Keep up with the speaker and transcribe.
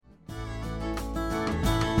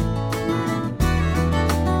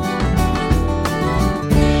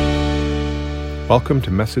Welcome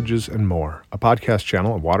to Messages and More, a podcast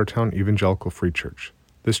channel of Watertown Evangelical Free Church.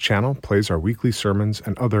 This channel plays our weekly sermons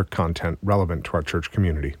and other content relevant to our church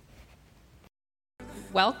community.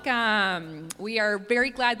 Welcome. We are very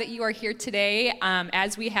glad that you are here today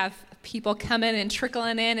as we have people coming and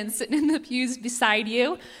trickling in and sitting in the pews beside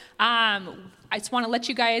you. I just want to let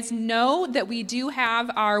you guys know that we do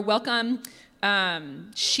have our welcome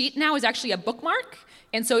sheet now is actually a bookmark.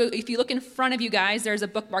 And so if you look in front of you guys, there's a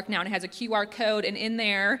bookmark now, and it has a QR code, and in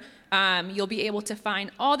there, you'll be able to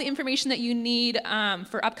find all the information that you need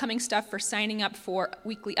for upcoming stuff, for signing up for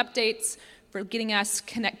weekly updates, for getting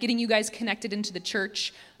you guys connected into the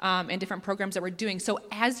church, and different programs that we're doing. So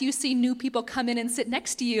as you see new people come in and sit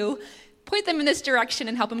next to you, point them in this direction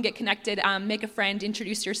and help them get connected. Make a friend,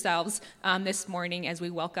 introduce yourselves this morning as we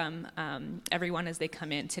welcome everyone as they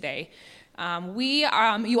come in today.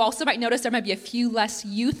 You also might notice there might be a few less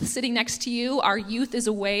youth sitting next to you. Our youth is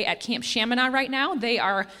away at Camp Chaminade right now. They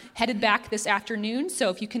are headed back this afternoon, so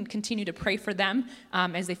if you can continue to pray for them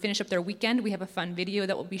as they finish up their weekend. We have a fun video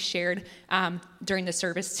that will be shared during the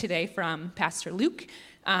service today from Pastor Luke.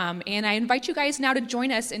 And I invite you guys now to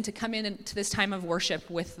join us and to come into this time of worship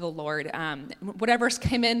with the Lord. Whatever's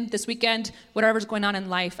came in this weekend, whatever's going on in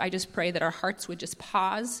life, I just pray that our hearts would just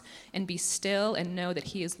pause and be still and know that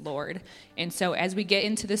He is Lord. And so as we get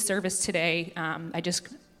into this service today, I just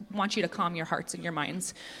want you to calm your hearts and your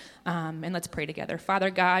minds. And let's pray together.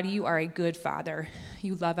 Father God, you are a good Father.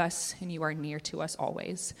 You love us and you are near to us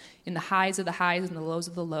always. In the highs of the highs and the lows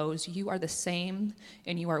of the lows, you are the same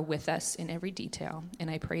and you are with us in every detail. And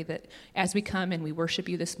I pray that as we come and we worship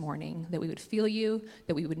you this morning, that we would feel you,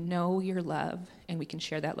 that we would know your love, and we can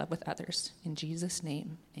share that love with others. In Jesus'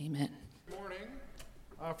 name, amen. Good morning.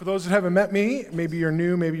 For those that haven't met me, maybe you're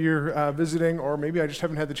new, maybe you're visiting, or maybe I just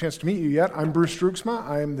haven't had the chance to meet you yet. I'm Bruce Droogsma.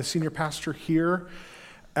 I am the senior pastor here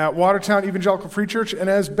at Watertown Evangelical Free Church, and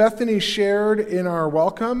as Bethany shared in our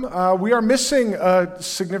welcome, we are missing a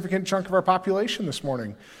significant chunk of our population this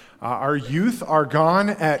morning. Our youth are gone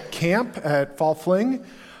at camp at Fall Fling.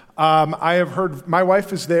 I have heard, my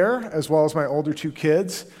wife is there, as well as my older two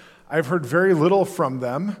kids. I've heard very little from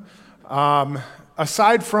them,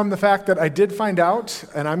 aside from the fact that I did find out,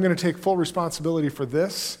 and I'm going to take full responsibility for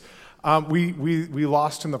this, we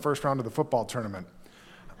lost in the first round of the football tournament.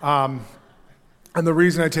 And the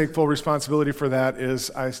reason I take full responsibility for that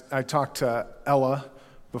is I talked to Ella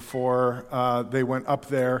before they went up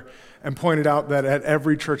there and pointed out that at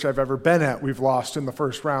every church I've ever been at, we've lost in the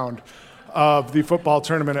first round of the football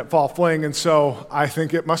tournament at Fall Fling, and so I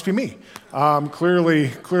think it must be me.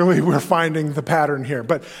 Clearly we're finding the pattern here.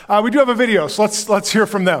 But we do have a video, so let's hear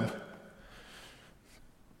from them.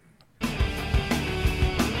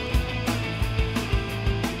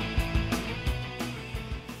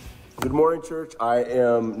 Good morning, church. I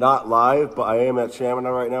am not live, but I am at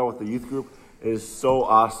Chaminade right now with the youth group. It is so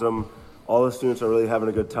awesome. All the students are really having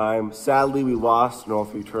a good time. Sadly, we lost in all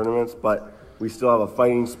three tournaments, but we still have a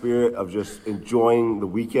fighting spirit of just enjoying the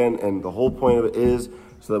weekend, and the whole point of it is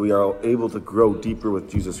so that we are able to grow deeper with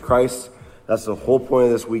Jesus Christ. That's the whole point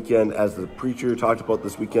of this weekend. As the preacher talked about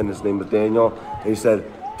this weekend, his name was Daniel, and he said,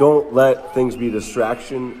 don't let things be a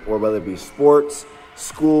distraction, or whether it be sports,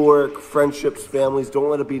 schoolwork, friendships, families, don't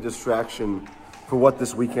let it be a distraction for what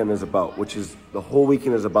this weekend is about, which is the whole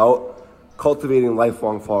weekend is about cultivating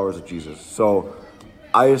lifelong followers of Jesus. So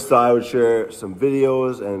I just thought I would share some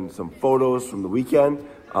videos and some photos from the weekend.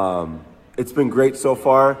 It's been great so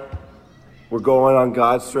far. We're going on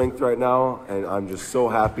God's strength right now, and I'm just so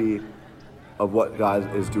happy of what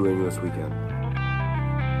God is doing this weekend.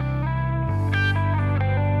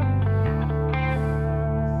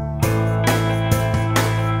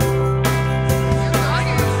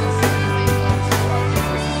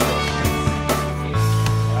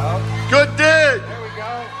 Good dig. There we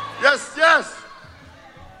go. Yes, yes.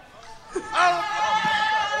 Oh,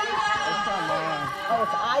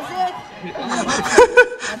 it's Isaac?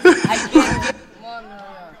 I can't. Come on,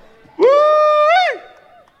 woo!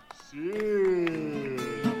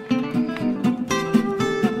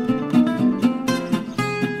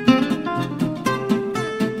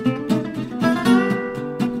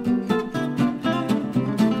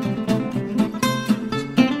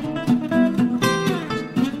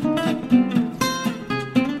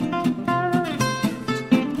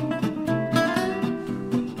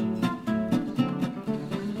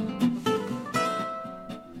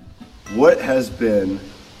 What has been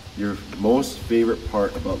your most favorite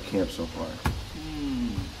part about camp so far?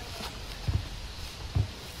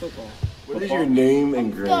 Football. What is your name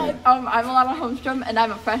and grade? I'm Alana Holmstrom, and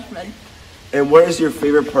I'm a freshman. And what is your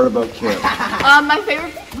favorite part about camp? My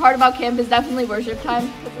favorite part about camp is definitely worship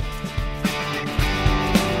time.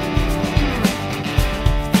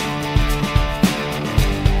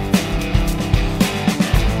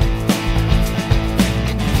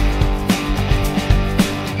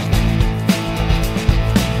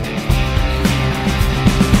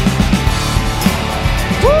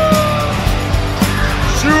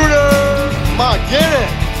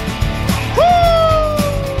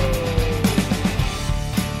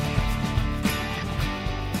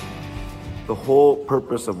 the whole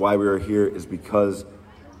purpose of why we are here is because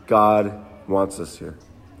God wants us here.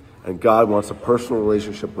 And God wants a personal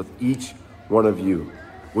relationship with each one of you,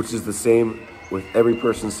 which is the same with every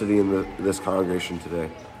person sitting in this congregation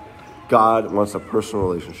today. God wants a personal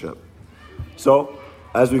relationship. So,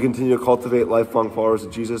 as we continue to cultivate lifelong followers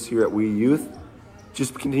of Jesus here at We Youth,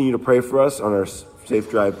 just continue to pray for us on our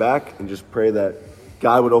safe drive back, and just pray that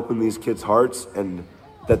God would open these kids' hearts and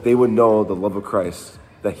that they would know the love of Christ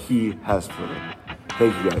that He has for them.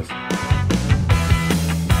 Thank you, guys.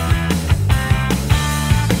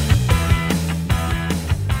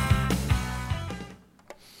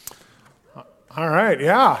 All right,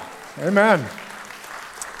 yeah, amen.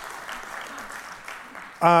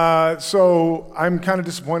 So I'm kind of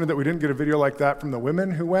disappointed that we didn't get a video like that from the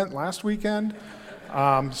women who went last weekend.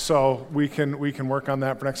 So we can work on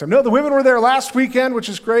that for next time. No, the women were there last weekend, which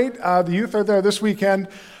is great. The youth are there this weekend.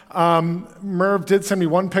 Merv did send me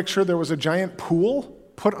one picture. There was a giant pool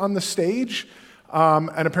put on the stage,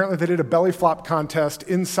 and apparently they did a belly flop contest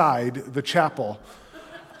inside the chapel.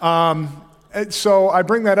 So I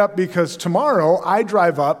bring that up because tomorrow I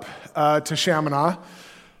drive up to Chaminade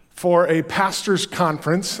for a pastor's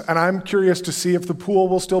conference, and I'm curious to see if the pool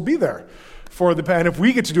will still be there and if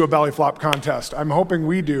we get to do a belly flop contest. I'm hoping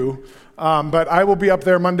we do. But I will be up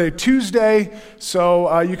there Monday, Tuesday,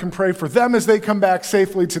 so you can pray for them as they come back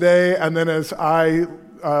safely today, and then as I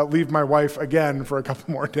leave my wife again for a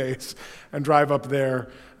couple more days and drive up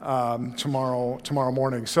there tomorrow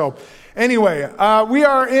morning. So anyway, we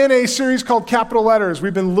are in a series called Capital Letters.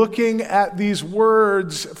 We've been looking at these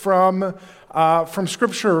words from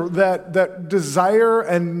Scripture that desire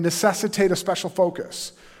and necessitate a special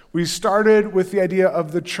focus. We started with the idea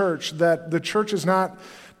of the church, that the church is not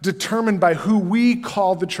determined by who we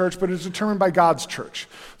call the church, but it's determined by God's church.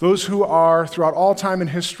 Those who are, throughout all time in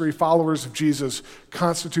history, followers of Jesus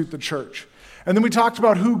constitute the church. And then we talked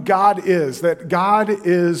about who God is, that God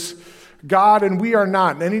is God and we are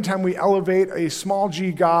not. And anytime we elevate a small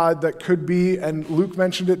g God that could be, and Luke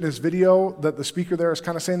mentioned it in his video, that the speaker there is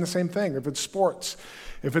kind of saying the same thing. If it's sports,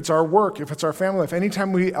 if it's our work, if it's our family life,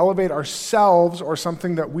 anytime we elevate ourselves or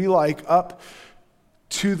something that we like up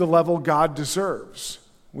to the level God deserves.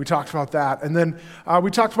 We talked about that. And then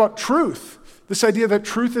we talked about truth. This idea that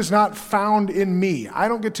truth is not found in me. I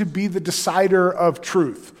don't get to be the decider of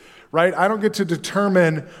truth, right? I don't get to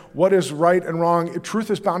determine what is right and wrong.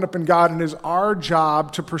 Truth is bound up in God, and it is our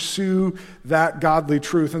job to pursue that godly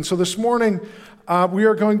truth. And so this morning, we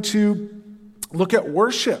are going to look at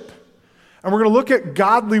worship. And we're going to look at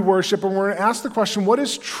godly worship, and we're going to ask the question, what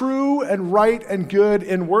is true and right and good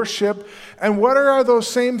in worship? And what are those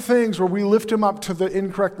same things where we lift him up to the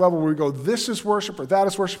incorrect level, where we go, this is worship, or that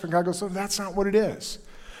is worship, and God goes, no, that's not what it is.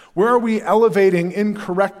 Where are we elevating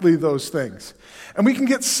incorrectly those things? And we can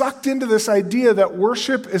get sucked into this idea that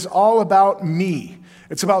worship is all about me.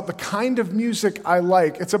 It's about the kind of music I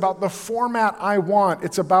like. It's about the format I want.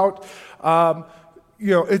 It's about,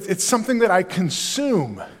 it's something that I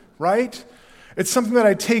consume, right? It's something that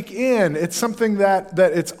I take in. It's something that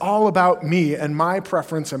it's all about me and my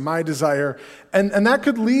preference and my desire. And that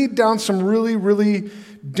could lead down some really, really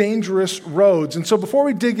dangerous roads. And so before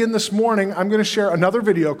we dig in this morning, I'm going to share another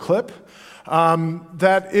video clip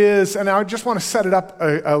that is, and I just want to set it up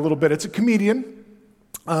a little bit. It's a comedian,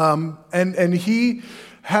 and he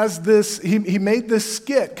has this, he made this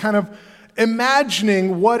skit kind of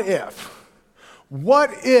imagining what if.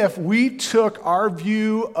 What if we took our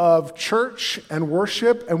view of church and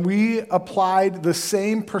worship and we applied the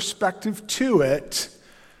same perspective to it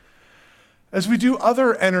as we do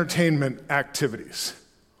other entertainment activities?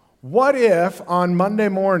 What if on Monday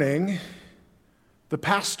morning the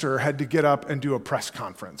pastor had to get up and do a press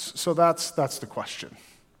conference? So that's the question.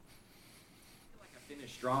 I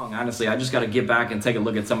finished strong. Honestly, I just got to get back and take a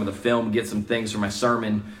look at some of the film, get some things for my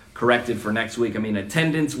sermon corrected for next week. I mean,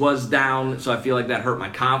 attendance was down, so I feel like that hurt my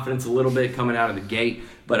confidence a little bit coming out of the gate.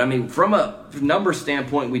 But I mean, from a number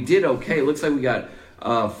standpoint, we did okay. It looks like we got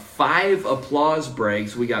 5 applause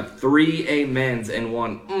breaks, we got 3 amens, and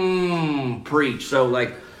 1 preach. So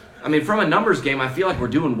like, I mean, from a numbers game, I feel like we're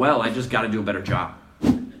doing well. I just got to do a better job.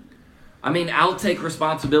 I mean, I'll take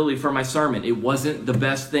responsibility for my sermon. It wasn't the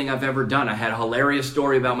best thing I've ever done. I had a hilarious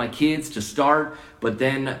story about my kids to start, but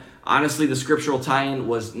then honestly, the scriptural tie-in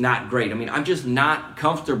was not great. I mean, I'm just not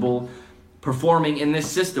comfortable performing in this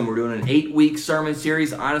system. We're doing an 8-week sermon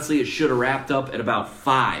series. Honestly, it should have wrapped up at about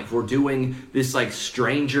 5. We're doing this like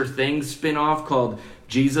Stranger Things spinoff called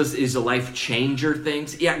Jesus is a Life Changer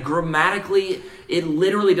Things. Yeah, grammatically, it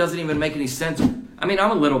literally doesn't even make any sense. I mean,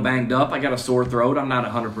 I'm a little banged up. I got a sore throat. I'm not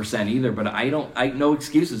 100% either, but I no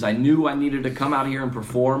excuses. I knew I needed to come out here and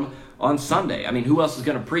perform on Sunday. I mean, who else is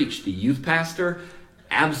going to preach? The youth pastor?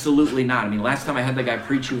 Absolutely not. I mean, last time I had that guy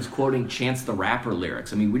preach, he was quoting Chance the Rapper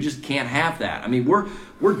lyrics. I mean, we just can't have that. I mean,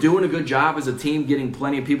 we're doing a good job as a team getting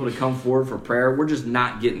plenty of people to come forward for prayer. We're just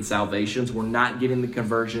not getting salvations. We're not getting the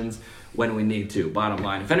conversions when we need to, bottom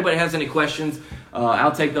line. If anybody has any questions,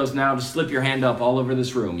 I'll take those now. Just slip your hand up all over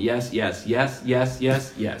this room. Yes, yes, yes, yes,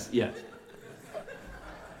 yes, yes, yes.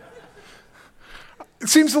 It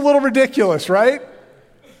seems a little ridiculous, right?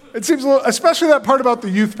 It seems a little, especially that part about the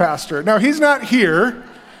youth pastor. Now, he's not here,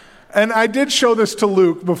 and I did show this to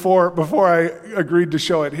Luke before I agreed to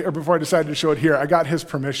show it, or before I decided to show it here. I got his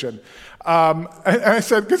permission. And I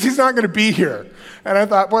said, because he's not going to be here. And I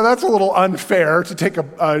thought, well, that's a little unfair to take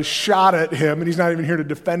a shot at him, and he's not even here to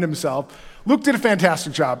defend himself. Luke did a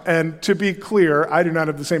fantastic job, and to be clear, I do not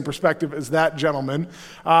have the same perspective as that gentleman.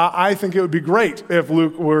 I think it would be great if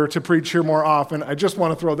Luke were to preach here more often. I just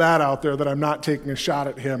want to throw that out there, that I'm not taking a shot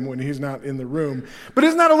at him when he's not in the room. But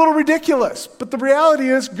isn't that a little ridiculous? But the reality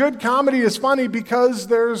is, good comedy is funny because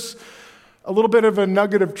there's a little bit of a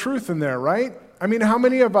nugget of truth in there, right? I mean, how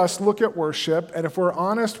many of us look at worship, and if we're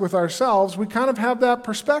honest with ourselves, we kind of have that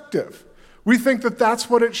perspective. We think that that's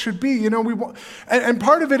what it should be. And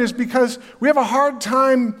part of it is because we have a hard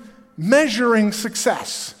time measuring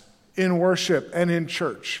success in worship and in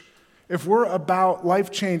church. If we're about life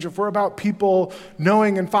change, if we're about people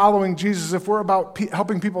knowing and following Jesus, if we're about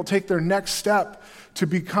helping people take their next step to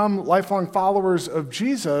become lifelong followers of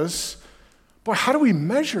Jesus, boy, how do we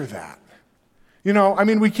measure that?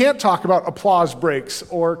 We can't talk about applause breaks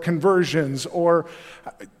or conversions or,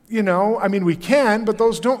 we can, but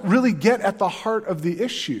those don't really get at the heart of the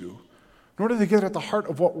issue, nor do they get at the heart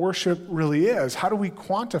of what worship really is. How do we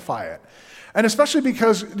quantify it? And especially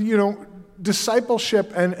because,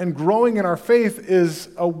 discipleship and growing in our faith is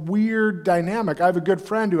a weird dynamic. I have a good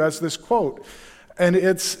friend who has this quote, and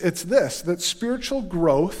it's this, that spiritual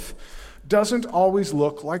growth doesn't always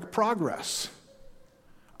look like progress.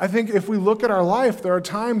 I think if we look at our life, there are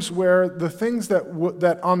times where the things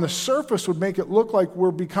that on the surface would make it look like we're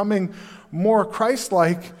becoming more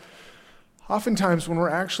Christ-like, oftentimes when we're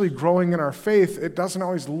actually growing in our faith, it doesn't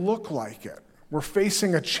always look like it. We're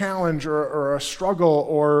facing a challenge or a struggle,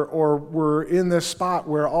 or we're in this spot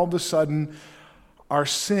where all of a sudden our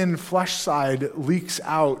sin flesh side leaks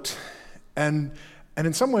out. And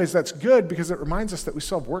in some ways that's good because it reminds us that we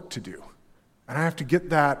still have work to do. And I have to get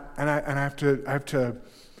that, and I have to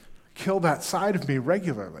kill that side of me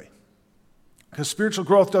regularly. Because spiritual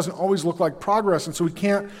growth doesn't always look like progress, and so we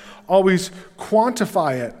can't always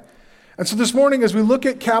quantify it. And so this morning, as we look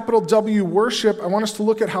at capital W worship, I want us to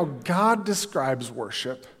look at how God describes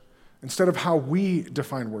worship instead of how we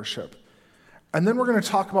define worship. And then we're going to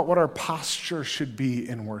talk about what our posture should be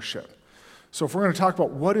in worship. So if we're going to talk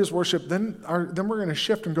about what is worship, then we're going to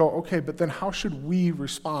shift and go, okay, but then how should we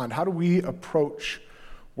respond? How do we approach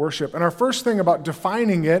worship? And our first thing about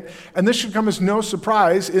defining it, and this should come as no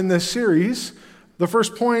surprise in this series, the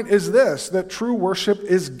first point is this, that true worship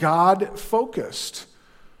is God-focused.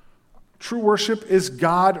 True worship is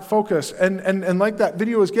God-focused. And like that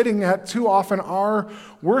video is getting at, too often our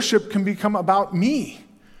worship can become about me.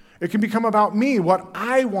 It can become about me, what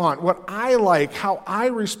I want, what I like, how I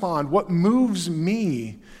respond, what moves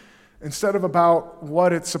me, instead of about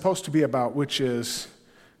what it's supposed to be about, which is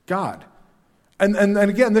God. And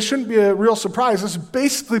again, this shouldn't be a real surprise. This has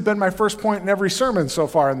basically been my first point in every sermon so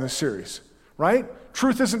far in this series, right?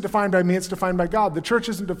 Truth isn't defined by me, it's defined by God. The church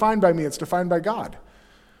isn't defined by me, it's defined by God,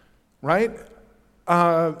 right?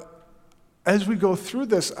 As we go through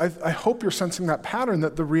this, I hope you're sensing that pattern,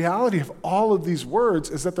 that the reality of all of these words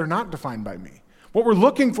is that they're not defined by me. What we're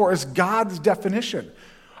looking for is God's definition.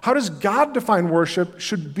 How does God define worship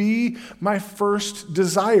should be my first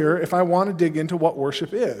desire if I want to dig into what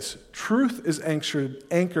worship is. Truth is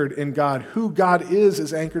anchored in God. Who God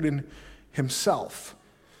is anchored in himself.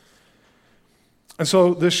 And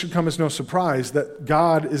so this should come as no surprise that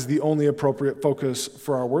God is the only appropriate focus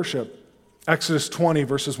for our worship. Exodus 20,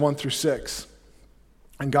 verses 1 through 6.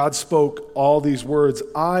 And God spoke all these words,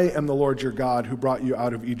 I am the Lord your God who brought you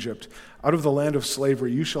out of Egypt, out of the land of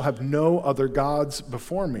slavery. You shall have no other gods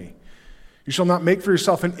before me. You shall not make for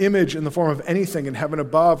yourself an image in the form of anything in heaven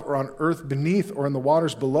above or on earth beneath or in the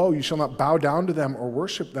waters below. You shall not bow down to them or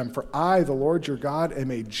worship them, for I, the Lord your God,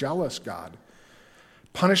 am a jealous God,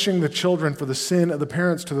 punishing the children for the sin of the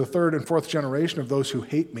parents to the third and fourth generation of those who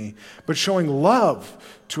hate me, but showing love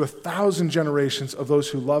to 1,000 generations of those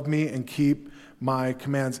who love me and keep my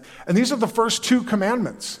commands. And these are the first two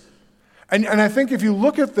commandments. And I think if you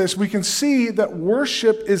look at this, we can see that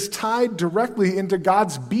worship is tied directly into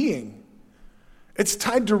God's being. It's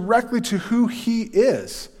tied directly to who he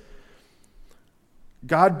is.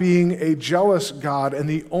 God being a jealous God and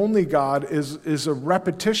the only God is a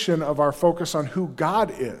repetition of our focus on who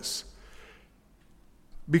God is.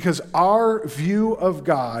 Because our view of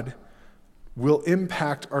God will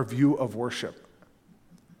impact our view of worship.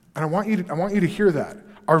 And I want you to hear that.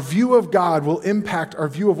 Our view of God will impact our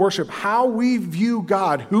view of worship. How we view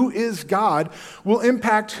God, who is God, will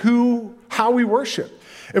impact how we worship.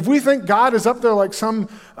 If we think God is up there like some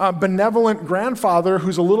benevolent grandfather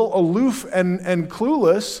who's a little aloof and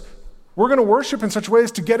clueless, we're going to worship in such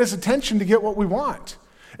ways to get his attention to get what we want.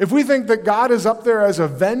 If we think that God is up there as a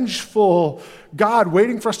vengeful God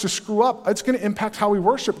waiting for us to screw up, it's going to impact how we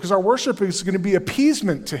worship, because our worship is going to be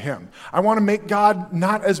appeasement to him. I want to make God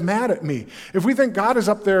not as mad at me. If we think God is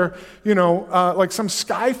up there, like some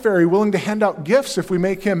sky fairy willing to hand out gifts if we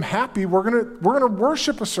make him happy, we're going to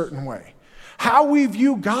worship a certain way. How we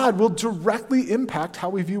view God will directly impact how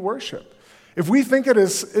we view worship. If we think it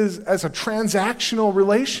as a transactional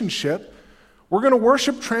relationship, we're going to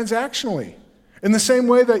worship transactionally. In the same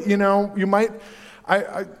way that, you might,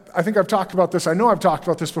 I think I've talked about this, I know I've talked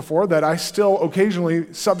about this before, that I still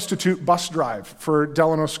occasionally substitute bus drive for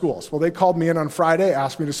Delano schools. Well, they called me in on Friday,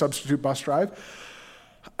 asked me to substitute bus drive.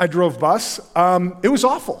 I drove bus. It was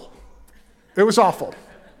awful. It was awful.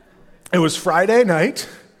 It was Friday night.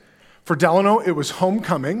 For Delano, it was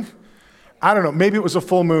homecoming. I don't know, maybe it was a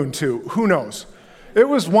full moon too. Who knows? It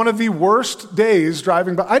was one of the worst days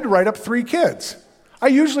driving by. I had to write up 3 kids. I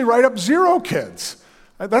usually write up 0 kids.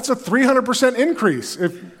 That's a 300% increase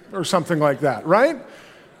or something like that, right?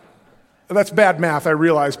 That's bad math, I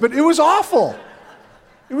realize, but it was awful.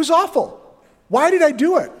 It was awful. Why did I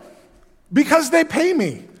do it? Because they pay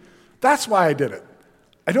me. That's why I did it.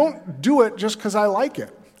 I don't do it just because I like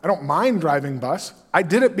it. I don't mind driving bus. I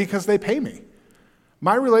did it because they pay me.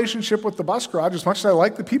 My relationship with the bus garage, as much as I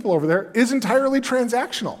like the people over there, is entirely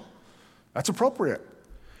transactional. That's appropriate.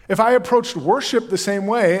 If I approached worship the same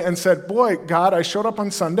way and said, boy, God, I showed up on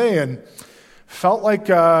Sunday and felt like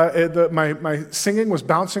my singing was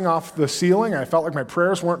bouncing off the ceiling, I felt like my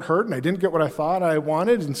prayers weren't heard, and I didn't get what I thought I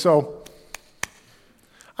wanted, and so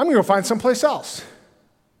I'm going to go find someplace else.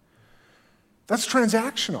 That's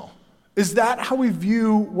transactional. Is that how we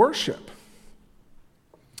view worship?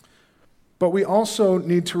 But we also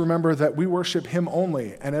need to remember that we worship him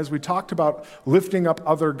only. And as we talked about lifting up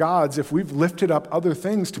other gods, if we've lifted up other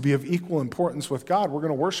things to be of equal importance with God, we're going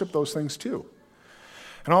to worship those things too.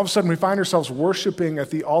 And all of a sudden we find ourselves worshiping at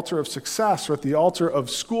the altar of success, or at the altar of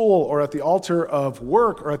school, or at the altar of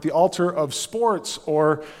work, or at the altar of sports,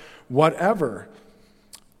 or whatever.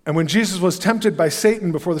 And when Jesus was tempted by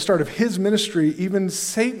Satan before the start of his ministry, even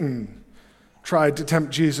Satan tried to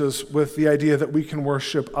tempt Jesus with the idea that we can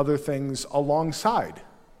worship other things alongside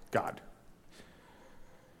God.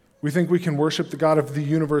 We think we can worship the God of the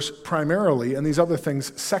universe primarily and these other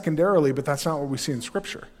things secondarily, but that's not what we see in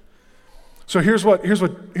Scripture. So here's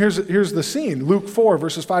the scene. Luke 4,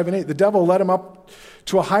 verses 5 and 8. The devil led him up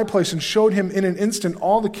to a high place and showed him in an instant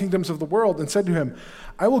all the kingdoms of the world and said to him,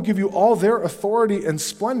 I will give you all their authority and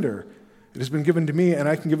splendor. It has been given to me, and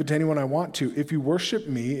I can give it to anyone I want to. If you worship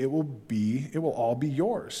me, it will all be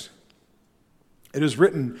yours. It is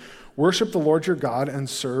written, worship the Lord your God and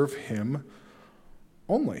serve him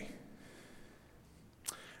only.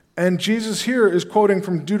 And Jesus here is quoting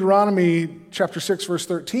from Deuteronomy chapter 6, verse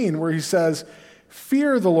 13, where he says,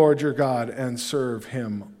 fear the Lord your God and serve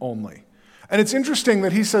him only. And it's interesting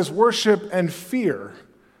that he says worship and fear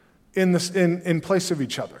in place of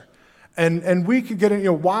each other. And we could get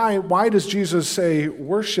in, why does Jesus say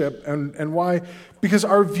worship and why? Because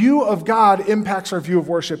our view of God impacts our view of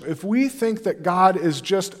worship. If we think that God is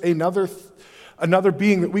just another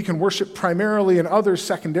being that we can worship primarily and others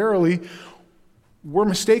secondarily, we're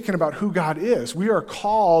mistaken about who God is. We are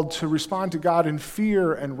called to respond to God in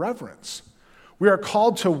fear and reverence. We are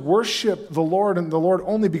called to worship the Lord and the Lord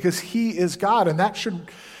only because he is God, and that should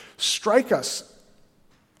strike us.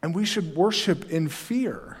 And we should worship in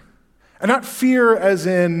fear. And not fear as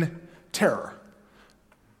in terror,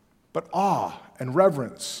 but awe and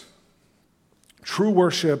reverence. True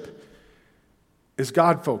worship is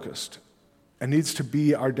God-focused and needs to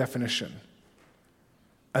be our definition.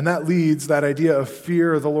 And that idea of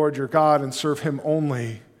fear the Lord your God and serve him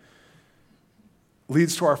only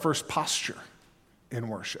leads to our first posture in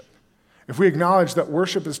worship. If we acknowledge that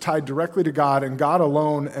worship is tied directly to God and God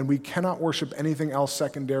alone, and we cannot worship anything else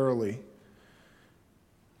secondarily,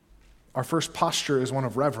 our first posture is one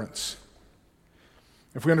of reverence.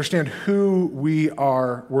 If we understand who we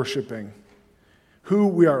are worshiping, who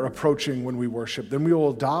we are approaching when we worship, then we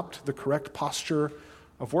will adopt the correct posture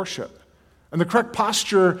of worship. And the correct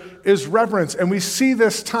posture is reverence. And we see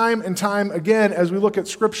this time and time again as we look at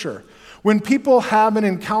Scripture. When people have an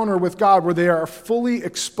encounter with God where they are fully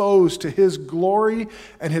exposed to His glory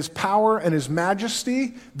and His power and His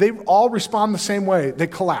majesty, they all respond the same way. They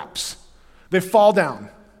collapse. They fall down.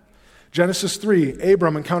 Genesis 3,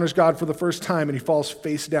 Abram encounters God for the first time and he falls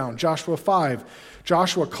face down. Joshua 5,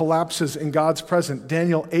 Joshua collapses in God's presence.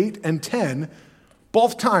 Daniel 8 and 10,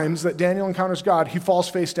 both times that Daniel encounters God, he falls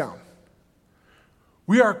face down.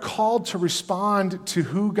 We are called to respond to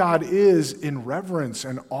who God is in reverence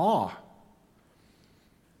and awe.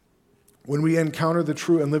 When we encounter the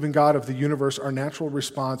true and living God of the universe, our natural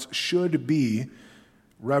response should be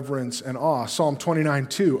reverence and awe. Psalm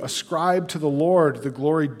 29:2, ascribe to the Lord the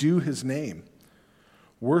glory due His name.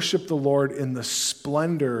 Worship the Lord in the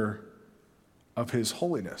splendor of His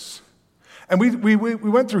holiness. And we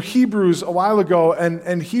went through Hebrews a while ago,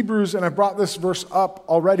 and Hebrews, and I brought this verse up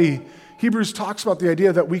already, Hebrews talks about the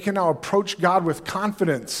idea that we can now approach God with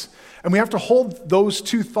confidence. And we have to hold those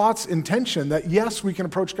two thoughts in tension, that yes, we can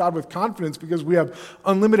approach God with confidence because we have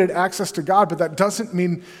unlimited access to God, but that doesn't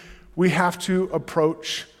mean we have to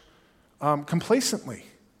approach complacently.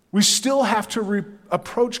 We still have to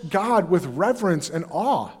approach God with reverence and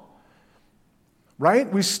awe,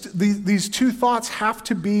 right? These two thoughts have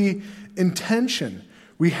to be in tension.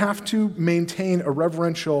 We have to maintain a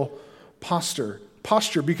reverential posture,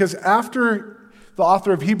 because after the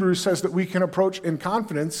author of Hebrews says that we can approach in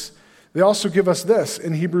confidence, they also give us this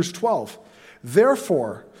in Hebrews 12.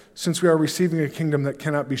 Therefore, since we are receiving a kingdom that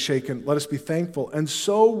cannot be shaken, let us be thankful and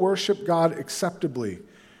so worship God acceptably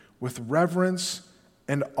with reverence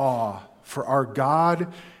and awe, for our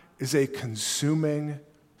God is a consuming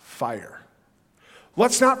fire.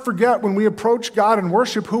 Let's not forget when we approach God in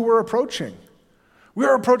worship who we're approaching. We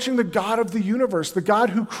are approaching the God of the universe, the God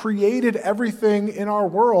who created everything in our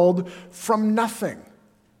world from nothing.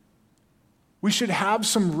 We should have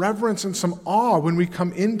some reverence and some awe when we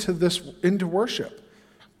come into worship.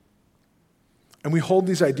 And we hold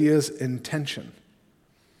these ideas in tension.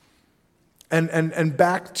 And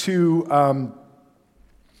back to our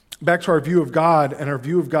view of God and our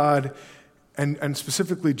view of God and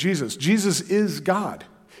specifically Jesus. Jesus is God.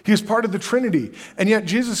 He is part of the Trinity. And yet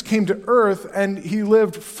Jesus came to earth and he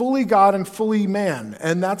lived fully God and fully man.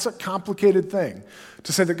 And that's a complicated thing.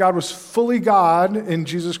 To say that God was fully God in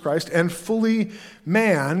Jesus Christ and fully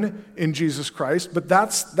man in Jesus Christ. But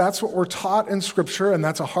that's what we're taught in Scripture, and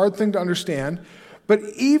that's a hard thing to understand. But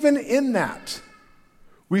even in that,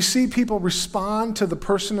 we see people respond to the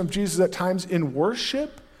person of Jesus at times in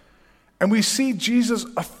worship, and we see Jesus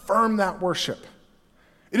affirm that worship.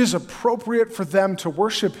 It is appropriate for them to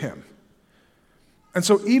worship him. And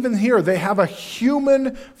so even here, they have a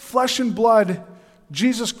human, flesh and blood,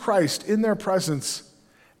 Jesus Christ in their presence,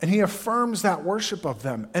 and he affirms that worship of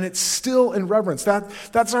them, and it's still in reverence.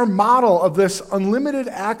 That's our model of this unlimited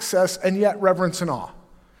access and yet reverence and awe.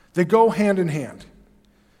 They go hand in hand.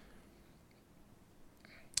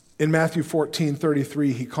 In Matthew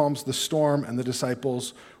 14:33, he calms the storm and the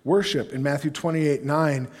disciples worship. In Matthew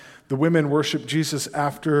 28:9, the women worship Jesus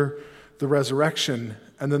after the resurrection,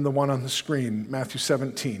 and then the one on the screen, Matthew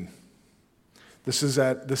 17. This is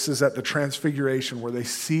at the transfiguration where they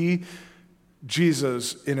see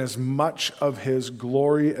Jesus in as much of his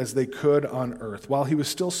glory as they could on earth. While he was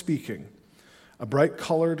still speaking, a bright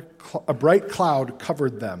cloud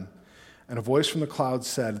covered them, and a voice from the cloud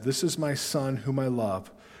said, "This is my son whom I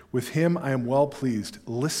love. With him I am well pleased.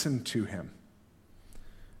 Listen to him."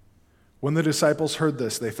 When the disciples heard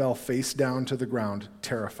this, they fell face down to the ground,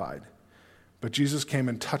 terrified. But Jesus came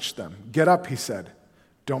and touched them. "Get up," he said.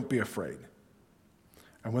 "Don't be afraid."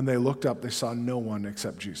 And when they looked up, they saw no one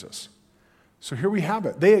except Jesus. So here we have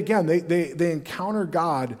it. They encounter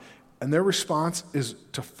God, and their response is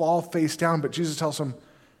to fall face down. But Jesus tells them,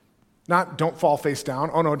 not don't fall face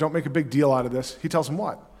down. Oh no, don't make a big deal out of this. He tells them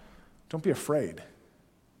what? Don't be afraid.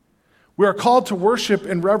 We are called to worship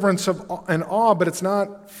in reverence and awe, but it's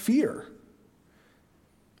not fear.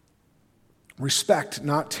 Respect,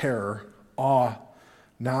 not terror. Awe,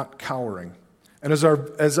 not cowering. And as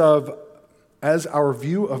our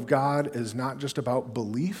view of God is not just about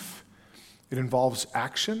belief, it involves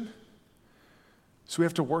action. So we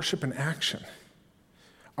have to worship in action.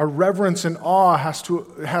 Our reverence and awe has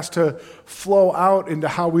to flow out into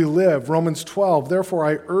how we live. Romans 12, therefore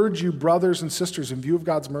I urge you, brothers and sisters, in view of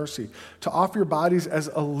God's mercy, to offer your bodies as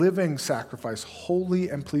a living sacrifice, holy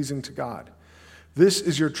and pleasing to God. This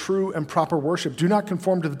is your true and proper worship. Do not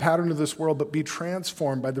conform to the pattern of this world, but be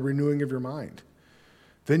transformed by the renewing of your mind.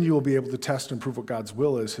 Then you will be able to test and prove what God's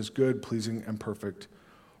will is, his good, pleasing, and perfect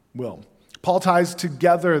will. Paul ties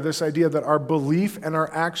together this idea that our belief and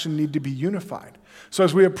our action need to be unified. So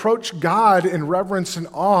as we approach God in reverence and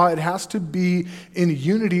awe, it has to be in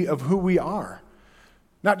unity of who we are.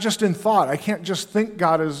 Not just in thought. I can't just think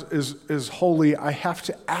God is holy. I have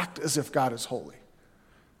to act as if God is holy.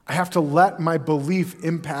 I have to let my belief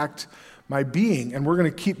impact my being, and we're going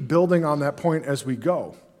to keep building on that point as we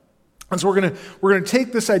go. And so we're going to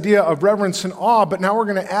take this idea of reverence and awe, but now we're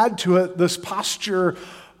going to add to it this posture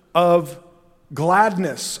of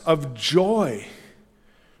gladness, of joy.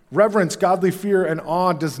 Reverence, godly fear, and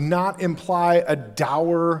awe does not imply a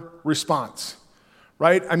dour response,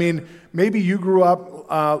 right? I mean, maybe you grew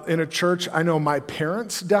up in a church. I know my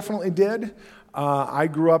parents definitely did. I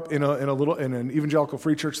grew up in an evangelical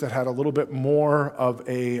free church that had a little bit more of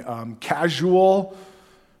a casual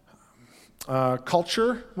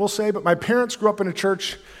culture, we'll say. But my parents grew up in a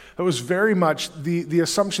church that was very much the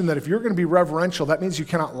assumption that if you're going to be reverential, that means you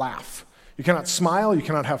cannot laugh. You cannot smile. You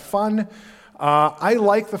cannot have fun. I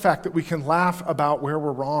like the fact that we can laugh about where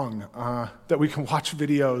we're wrong, that we can watch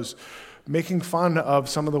videos making fun of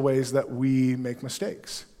some of the ways that we make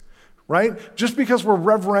mistakes, right? Just because we're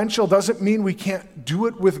reverential doesn't mean we can't do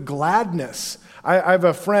it with gladness. I have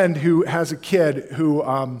a friend who has a kid who,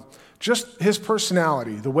 just his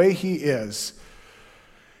personality, the way he is,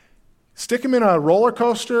 stick him in a roller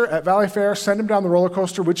coaster at Valley Fair, send him down the roller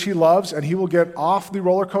coaster, which he loves, and he will get off the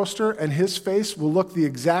roller coaster, and his face will look the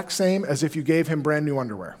exact same as if you gave him brand new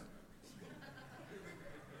underwear.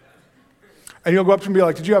 And you'll go up to him and be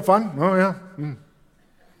like, "Did you have fun?" "Oh, yeah.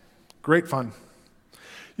 Great fun."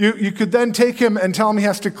 You could then take him and tell him he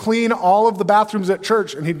has to clean all of the bathrooms at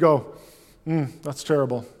church, and he'd go, "That's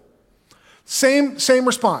terrible." Same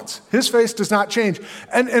response. His face does not change.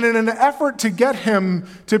 And in an effort to get him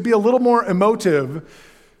to be a little more emotive,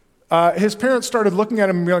 his parents started looking at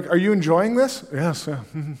him and being like, "Are you enjoying this?" "Yes."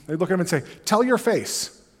 They'd look at him and say, "Tell your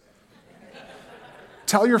face.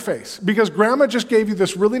 Tell your face. Because grandma just gave you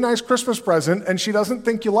this really nice Christmas present and she doesn't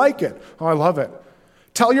think you like it." "Oh, I love it."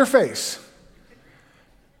 Tell your face.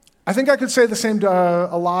 I think I could say the same to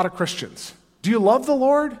a lot of Christians. Do you love the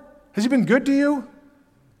Lord? Has he been good to you?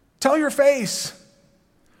 Tell your face.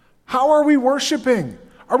 How are we worshiping?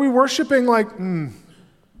 Are we worshiping like,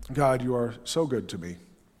 "God, you are so good to me.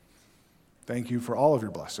 Thank you for all of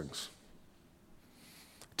your blessings"?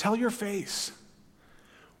 Tell your face.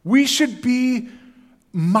 We should be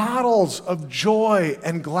models of joy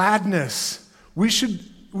and gladness. We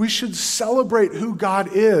should celebrate who God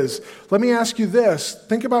is. Let me ask you this.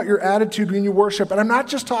 Think about your attitude when you worship. And I'm not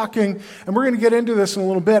just talking, and we're going to get into this in a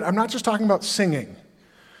little bit, I'm not just talking about singing.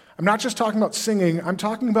 I'm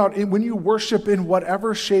talking about when you worship in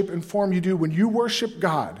whatever shape and form you do. When you worship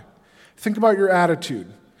God, think about your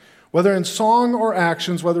attitude. Whether in song or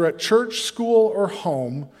actions, whether at church, school, or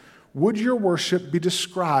home, would your worship be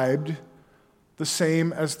described the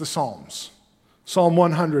same as the Psalms? Psalm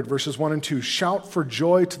 100, verses 1 and 2. "Shout for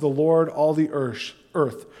joy to the Lord, all the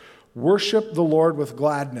earth. Worship the Lord with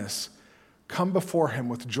gladness. Come before him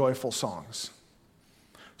with joyful songs."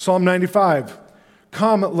 Psalm 95.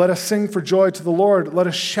 "Come, let us sing for joy to the Lord. Let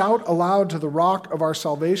us shout aloud to the rock of our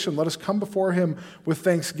salvation. Let us come before him with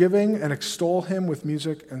thanksgiving and extol him with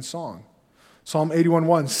music and song." Psalm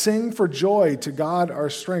 81:1. "Sing for joy to God our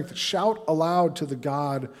strength. Shout aloud to the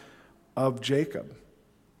God of Jacob."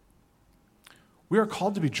 We are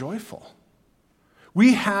called to be joyful.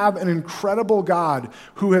 We have an incredible God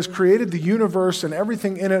who has created the universe and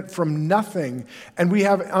everything in it from nothing, and we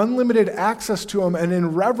have unlimited access to him, and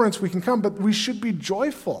in reverence we can come, but we should be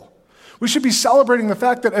joyful. We should be celebrating the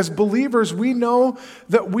fact that as believers, we know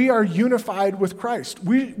that we are unified with Christ.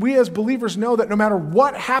 We as believers know that no matter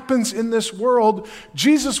what happens in this world,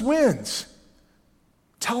 Jesus wins.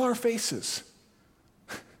 Tell our faces.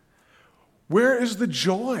 Where is the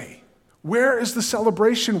joy? Where is the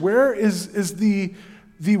celebration? Where is the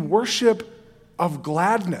worship of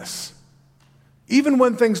gladness? Even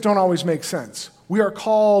when things don't always make sense, we are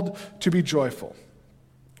called to be joyful.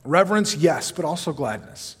 Reverence, yes, but also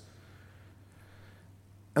gladness.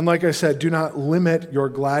 And like I said, do not limit your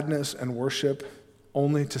gladness and worship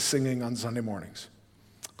only to singing on Sunday mornings.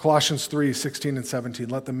 Colossians 3:16 and 17.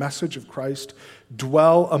 "Let the message of Christ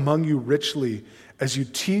dwell among you richly as you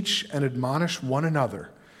teach and admonish one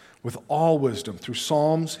another with all wisdom through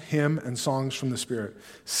psalms, hymn, and songs from the Spirit,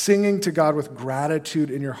 singing to God with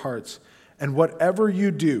gratitude in your hearts. And whatever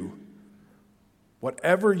you do,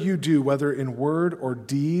 whether in word or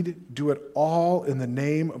deed, do it all in the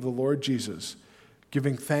name of the Lord Jesus,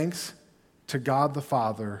 giving thanks to God the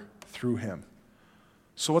Father through him."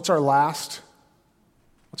 So what's our last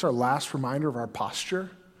reminder of our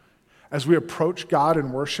posture? As we approach God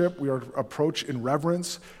in worship, we are to approach in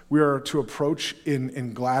reverence, we are to approach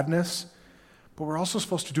in gladness, but we're also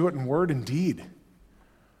supposed to do it in word and deed.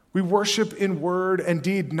 We worship in word and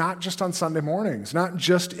deed, not just on Sunday mornings, not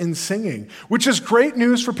just in singing, which is great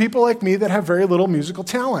news for people like me that have very little musical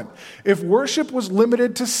talent. If worship was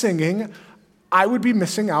limited to singing, I would be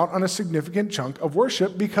missing out on a significant chunk of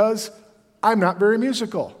worship because I'm not very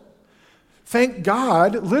musical. Thank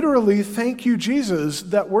God, literally, thank you, Jesus,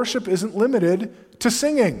 that worship isn't limited to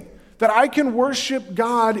singing, that I can worship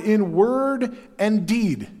God in word and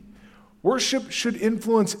deed. Worship should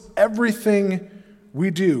influence everything we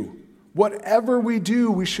do. Whatever we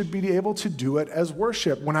do, we should be able to do it as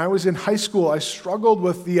worship. When I was in high school, I struggled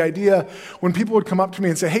with the idea when people would come up to me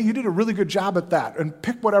and say, hey, you did a really good job at that, and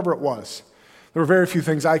pick whatever it was. There were very few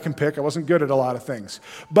things I can pick. I wasn't good at a lot of things.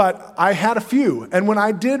 But I had a few. And when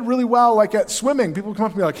I did really well, like at swimming, people would come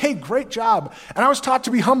up to me like, hey, great job. And I was taught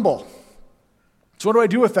to be humble. So what do I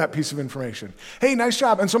do with that piece of information? Hey, nice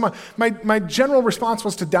job. And so my general response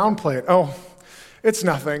was to downplay it. Oh, it's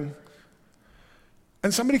nothing.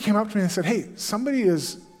 And somebody came up to me and said, hey, somebody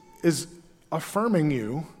is affirming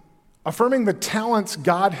you, affirming the talents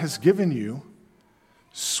God has given you.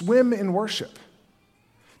 Swim in worship.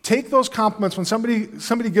 Take those compliments when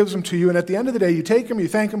somebody gives them to you, and at the end of the day, you take them, you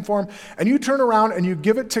thank them for them, and you turn around and you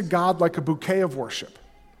give it to God like a bouquet of worship.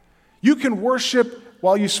 You can worship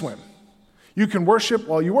while you swim. You can worship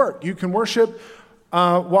while you work. You can worship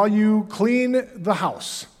while you clean the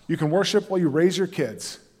house. You can worship while you raise your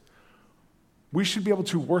kids. We should be able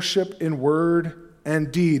to worship in word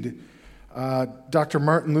and deed. Dr.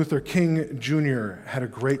 Martin Luther King Jr. had a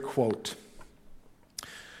great quote.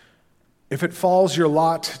 If it falls your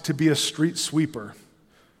lot to be a street sweeper,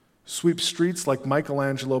 sweep streets like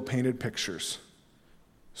Michelangelo painted pictures.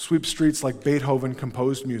 Sweep streets like Beethoven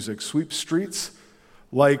composed music. Sweep streets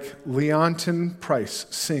like Leontyne Price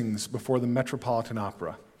sings before the Metropolitan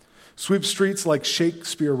Opera. Sweep streets like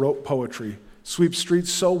Shakespeare wrote poetry. Sweep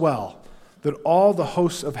streets so well that all the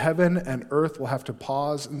hosts of heaven and earth will have to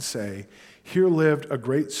pause and say, here lived a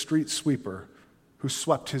great street sweeper who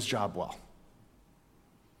swept his job well.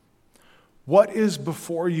 What is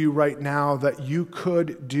before you right now that you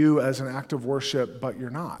could do as an act of worship, but you're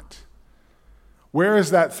not? Where is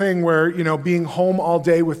that thing where, being home all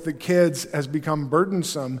day with the kids has become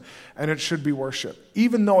burdensome and it should be worship,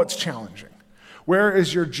 even though it's challenging? Where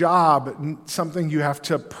is your job something you have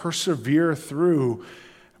to persevere through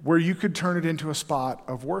where you could turn it into a spot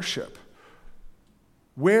of worship?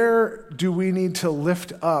 Where do we need to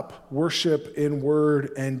lift up worship in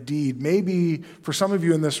word and deed? Maybe for some of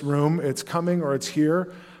you in this room, it's coming or it's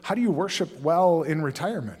here. How do you worship well in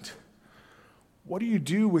retirement? What do you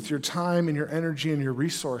do with your time and your energy and your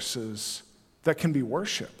resources that can be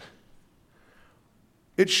worship?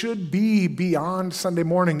 It should be beyond Sunday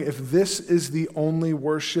morning. If this is the only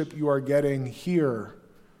worship you are getting here,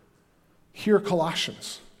 hear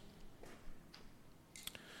Colossians.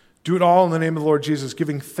 Do it all in the name of the Lord Jesus,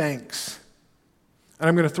 giving thanks. And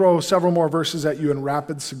I'm going to throw several more verses at you in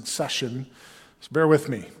rapid succession, so bear with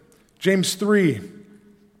me. James 3,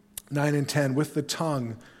 9 and 10, with the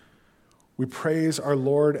tongue we praise our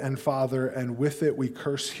Lord and Father, and with it we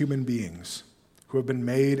curse human beings who have been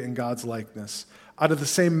made in God's likeness. Out of the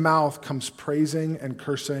same mouth comes praising and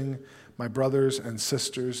cursing. My brothers and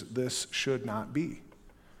sisters, this should not be.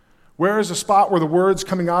 Where is a spot where the words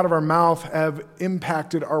coming out of our mouth have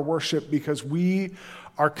impacted our worship because we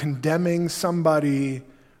are condemning somebody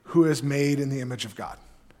who is made in the image of God?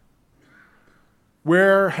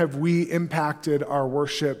 Where have we impacted our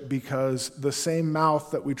worship because the same mouth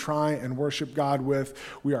that we try and worship God with,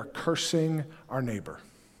 we are cursing our neighbor?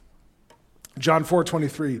 John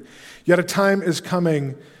 4:23, yet a time is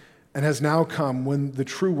coming and has now come when the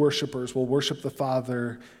true worshipers will worship the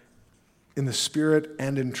Father in the Spirit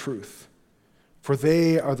and in truth, for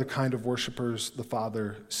they are the kind of worshipers the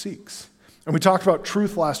Father seeks. And we talked about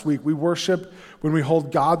truth last week. We worship when we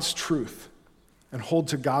hold God's truth and hold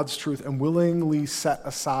to God's truth and willingly set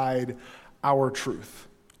aside our truth,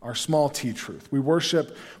 our small t truth. We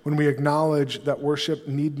worship when we acknowledge that worship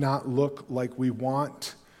need not look like we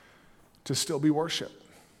want to still be worship.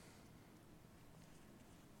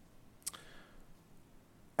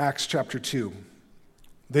 Acts chapter 2.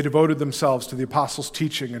 They devoted themselves to the apostles'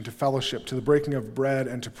 teaching and to fellowship, to the breaking of bread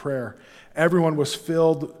and to prayer. Everyone was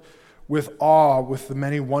filled with awe with the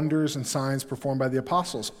many wonders and signs performed by the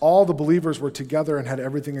apostles. All the believers were together and had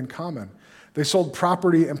everything in common. They sold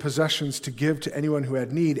property and possessions to give to anyone who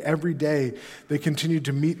had need. Every day they continued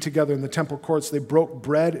to meet together in the temple courts. They broke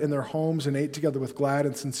bread in their homes and ate together with glad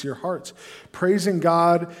and sincere hearts, praising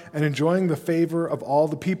God and enjoying the favor of all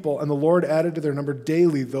the people. And the Lord added to their number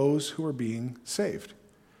daily those who were being saved.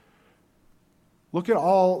 Look at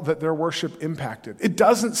all that their worship impacted. It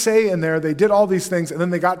doesn't say in there they did all these things and then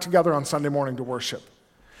they got together on Sunday morning to worship.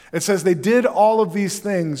 It says they did all of these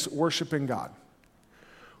things worshiping God.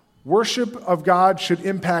 Worship of God should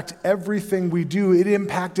impact everything we do. It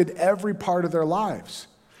impacted every part of their lives.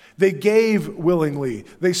 They gave willingly.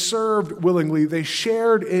 They served willingly. They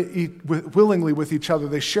shared willingly with each other.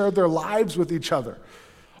 They shared their lives with each other.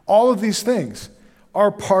 All of these things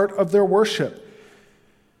are part of their worship.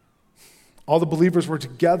 All the believers were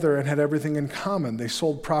together and had everything in common. They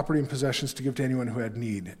sold property and possessions to give to anyone who had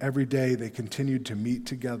need. Every day they continued to meet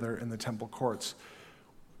together in the temple courts.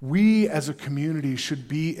 We as a community should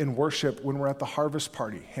be in worship when we're at the harvest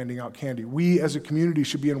party handing out candy. We as a community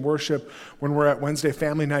should be in worship when we're at Wednesday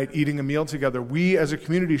family night eating a meal together. We as a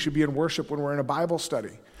community should be in worship when we're in a Bible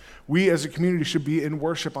study. We as a community should be in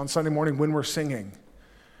worship on Sunday morning when we're singing,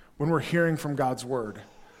 when we're hearing from God's word,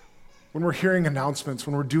 when we're hearing announcements,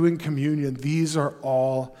 when we're doing communion. These are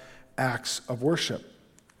all acts of worship.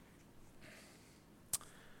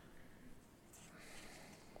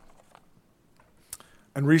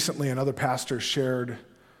 And recently, another pastor shared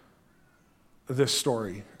this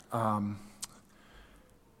story.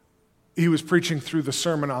 He was preaching through the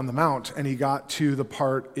Sermon on the Mount, and he got to the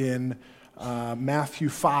part in Matthew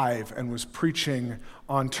 5 and was preaching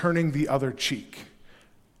on turning the other cheek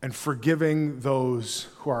and forgiving those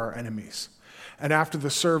who are our enemies. And after the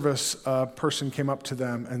service, a person came up to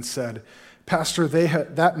them and said, "Pastor,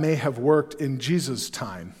 that may have worked in Jesus'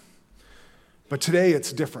 time, but today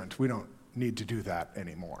it's different. We don't need to do that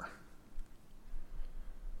anymore."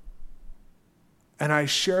 And I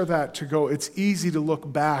share that to go, it's easy to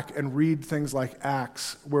look back and read things like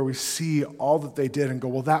Acts where we see all that they did and go,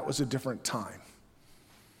 well, that was a different time.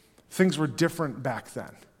 Things were different back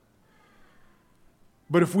then.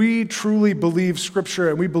 But if we truly believe Scripture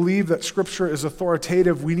and we believe that Scripture is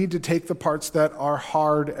authoritative, we need to take the parts that are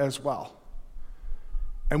hard as well.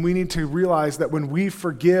 And we need to realize that when we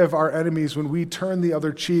forgive our enemies, when we turn the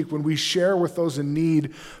other cheek, when we share with those in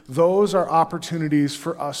need, those are opportunities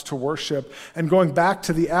for us to worship. And going back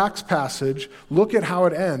to the Acts passage, look at how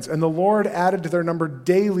it ends. And the Lord added to their number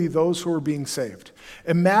daily those who were being saved.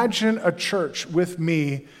 Imagine a church with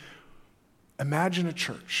me. Imagine a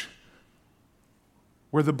church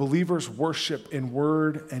where the believers worship in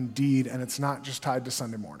word and deed, and it's not just tied to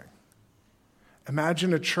Sunday morning.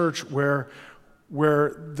 Imagine a church where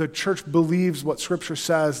the church believes what Scripture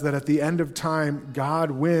says, that at the end of time,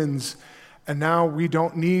 God wins, and now we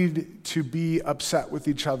don't need to be upset with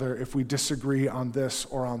each other if we disagree on this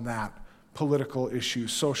or on that political issue,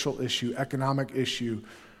 social issue, economic issue,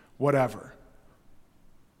 whatever.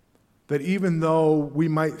 That even though we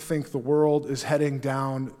might think the world is heading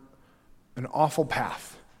down an awful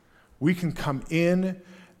path, we can come in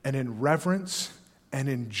and in reverence and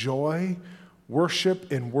in joy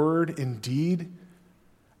worship in word, in deed,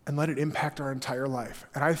 and let it impact our entire life.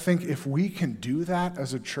 And I think if we can do that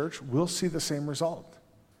as a church, we'll see the same result.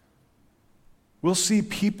 We'll see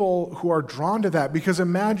people who are drawn to that, because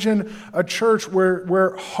imagine a church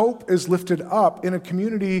where hope is lifted up in a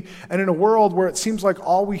community and in a world where it seems like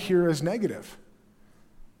all we hear is negative.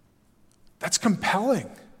 That's compelling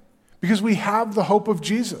because we have the hope of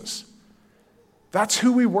Jesus. That's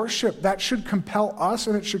who we worship. That should compel us,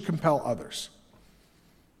 and it should compel others.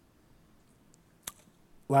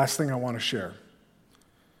 Last thing I want to share.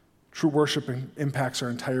 True worship impacts our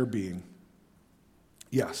entire being.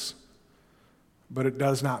 Yes, but it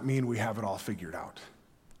does not mean we have it all figured out.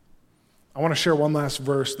 I want to share one last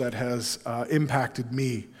verse that has impacted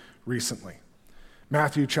me recently.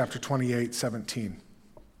 Matthew chapter 28:17.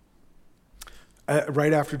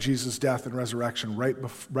 Right after Jesus' death and resurrection,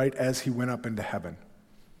 right as he went up into heaven.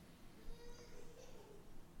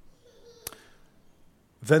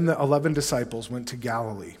 Then the 11 disciples went to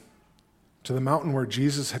Galilee, to the mountain where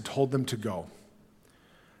Jesus had told them to go.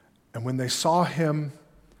 And when they saw him,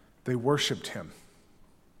 they worshiped him.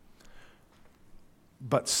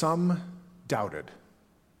 But some doubted.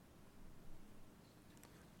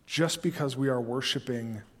 Just because we are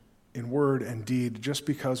worshiping in word and deed, just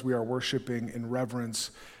because we are worshiping in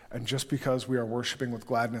reverence, and just because we are worshiping with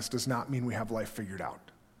gladness does not mean we have life figured out.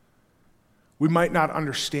 We might not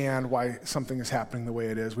understand why something is happening the way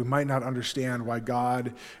it is. We might not understand why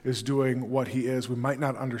God is doing what he is. We might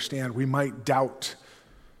not understand. We might doubt,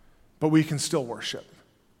 but we can still worship.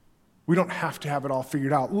 We don't have to have it all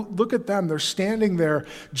figured out. Look at them. They're standing there.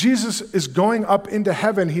 Jesus is going up into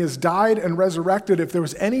heaven. He has died and resurrected. If there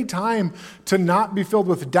was any time to not be filled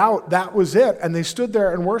with doubt, that was it. And they stood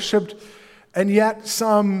there and worshiped, and yet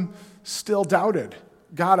some still doubted.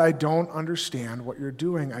 God, I don't understand what you're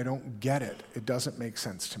doing. I don't get it. It doesn't make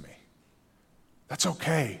sense to me. That's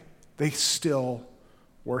okay. They still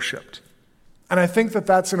worshiped. And I think that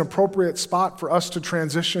that's an appropriate spot for us to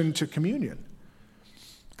transition to communion.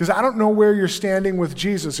 Because I don't know where you're standing with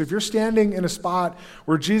Jesus. If you're standing in a spot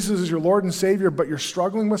where Jesus is your Lord and Savior, but you're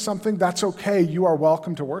struggling with something, that's okay. You are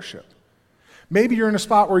welcome to worship. Maybe you're in a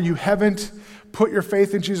spot where you haven't put your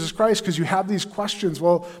faith in Jesus Christ because you have these questions.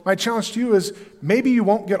 Well, my challenge to you is maybe you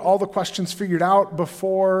won't get all the questions figured out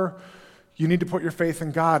before you need to put your faith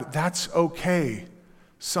in God. That's okay.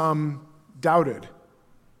 Some doubted.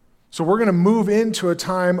 So we're going to move into a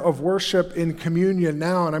time of worship in communion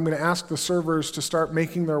now, and I'm going to ask the servers to start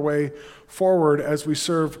making their way forward as we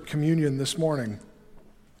serve communion this morning.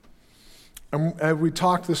 And we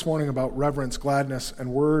talked this morning about reverence, gladness,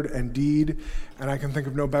 and word and deed, and I can think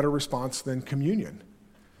of no better response than communion.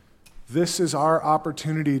 This is our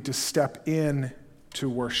opportunity to step in to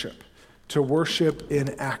worship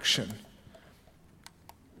in action.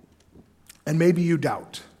 And maybe you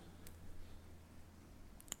doubt.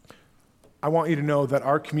 I want you to know that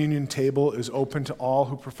our communion table is open to all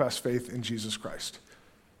who profess faith in Jesus Christ.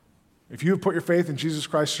 If you have put your faith in Jesus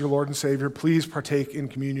Christ as your Lord and Savior, please partake in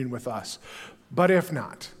communion with us. But if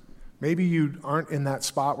not, maybe you aren't in that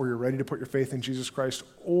spot where you're ready to put your faith in Jesus Christ,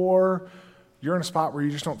 or you're in a spot where you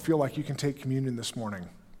just don't feel like you can take communion this morning.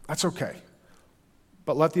 That's okay.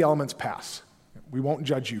 But let the elements pass. We won't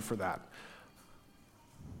judge you for that.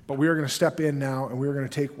 But we are going to step in now, and we are going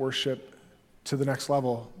to take worship to the next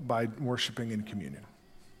level by worshiping in communion.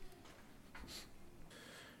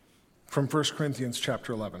 From 1 Corinthians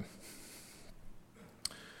chapter 11.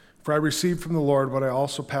 For I received from the Lord what I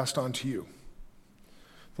also passed on to you.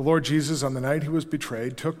 The Lord Jesus, on the night he was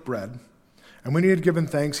betrayed, took bread, and when he had given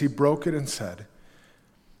thanks, he broke it and said,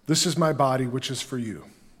 "This is my body, which is for you.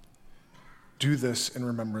 Do this in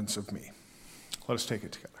remembrance of me." Let us take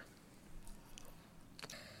it together.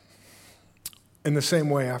 In the same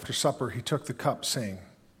way, after supper, he took the cup, saying,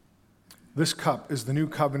 "This cup is the new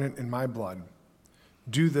covenant in my blood.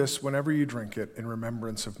 Do this whenever you drink it in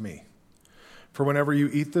remembrance of me. For whenever you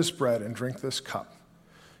eat this bread and drink this cup,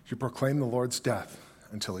 you proclaim the Lord's death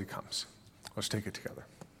until he comes." Let's take it together.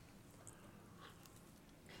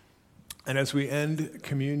 And as we end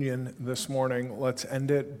communion this morning, let's end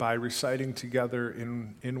it by reciting together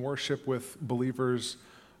in worship with believers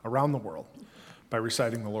around the world, by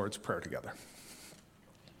reciting the Lord's Prayer together.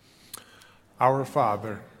 Our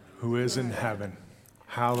Father, who is in heaven,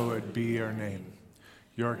 hallowed be your name.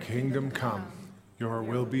 Your kingdom come, your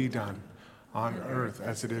will be done, on earth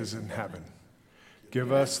as it is in heaven.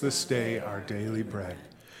 Give us this day our daily bread,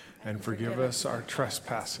 and forgive us our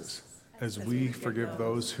trespasses, as we forgive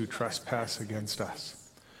those who trespass against us.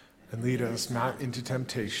 And lead us not into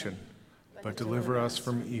temptation, but deliver us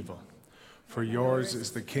from evil. For yours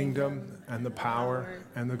is the kingdom, and the power,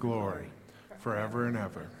 and the glory, forever and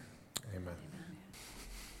ever. Amen.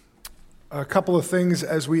 A couple of things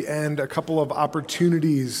as we end, a couple of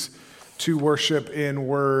opportunities to worship in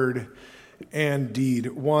word and deed.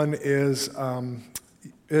 One is,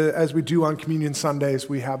 as we do on Communion Sundays,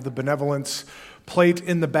 we have the benevolence plate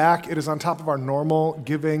in the back. It is on top of our normal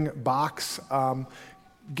giving box.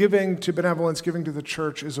 Giving to benevolence, giving to the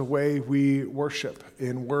church is a way we worship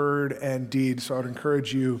in word and deed. So I would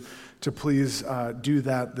encourage you to please do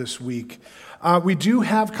that this week. We do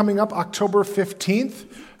have coming up October 15th.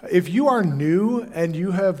 If you are new and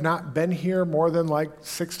you have not been here more than like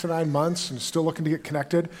 6 to 9 months and still looking to get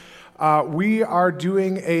connected, we are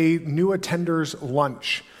doing a new attenders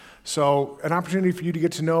lunch. So an opportunity for you to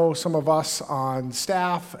get to know some of us on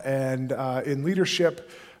staff and in leadership,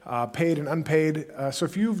 paid and unpaid. So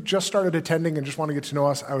if you've just started attending and just want to get to know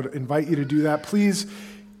us, I would invite you to do that. Please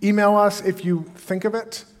email us if you think of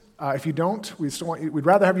it. If you don't, we'd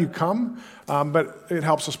rather have you come, but it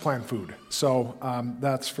helps us plan food. So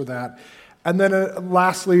that's for that. And then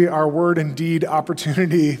lastly, our word and deed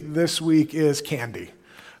opportunity this week is candy.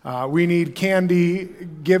 We need candy.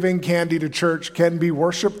 Giving candy to church can be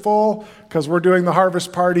worshipful because we're doing the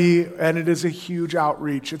harvest party, and it is a huge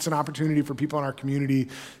outreach. It's an opportunity for people in our community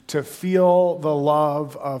to feel the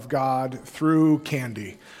love of God through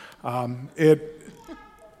candy.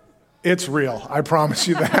 It's real. I promise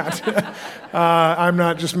you that. I'm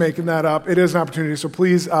not just making that up. It is an opportunity. So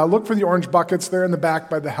please look for the orange buckets. They're in the back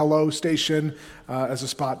by the Hello station as a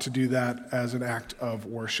spot to do that as an act of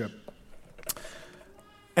worship.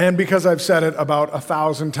 And because I've said it about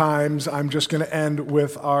 1,000 times, I'm just going to end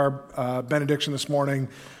with our benediction this morning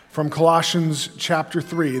from Colossians chapter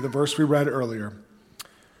 3, the verse we read earlier.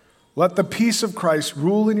 Let the peace of Christ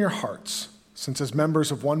rule in your hearts, since as members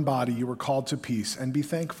of one body you were called to peace, and be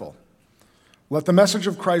thankful. Let the message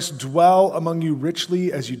of Christ dwell among you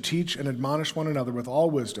richly as you teach and admonish one another with all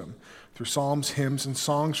wisdom, through psalms, hymns, and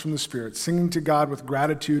songs from the Spirit, singing to God with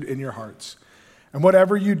gratitude in your hearts. And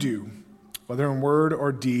whatever you do, whether in word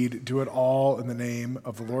or deed, do it all in the name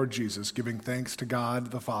of the Lord Jesus, giving thanks to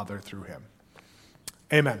God the Father through him.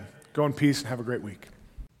 Amen. Go in peace and have a great week.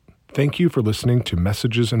 Thank you for listening to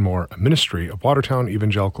Messages and More, a ministry of Watertown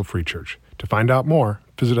Evangelical Free Church. To find out more,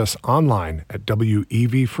 visit us online at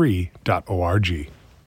wevfree.org.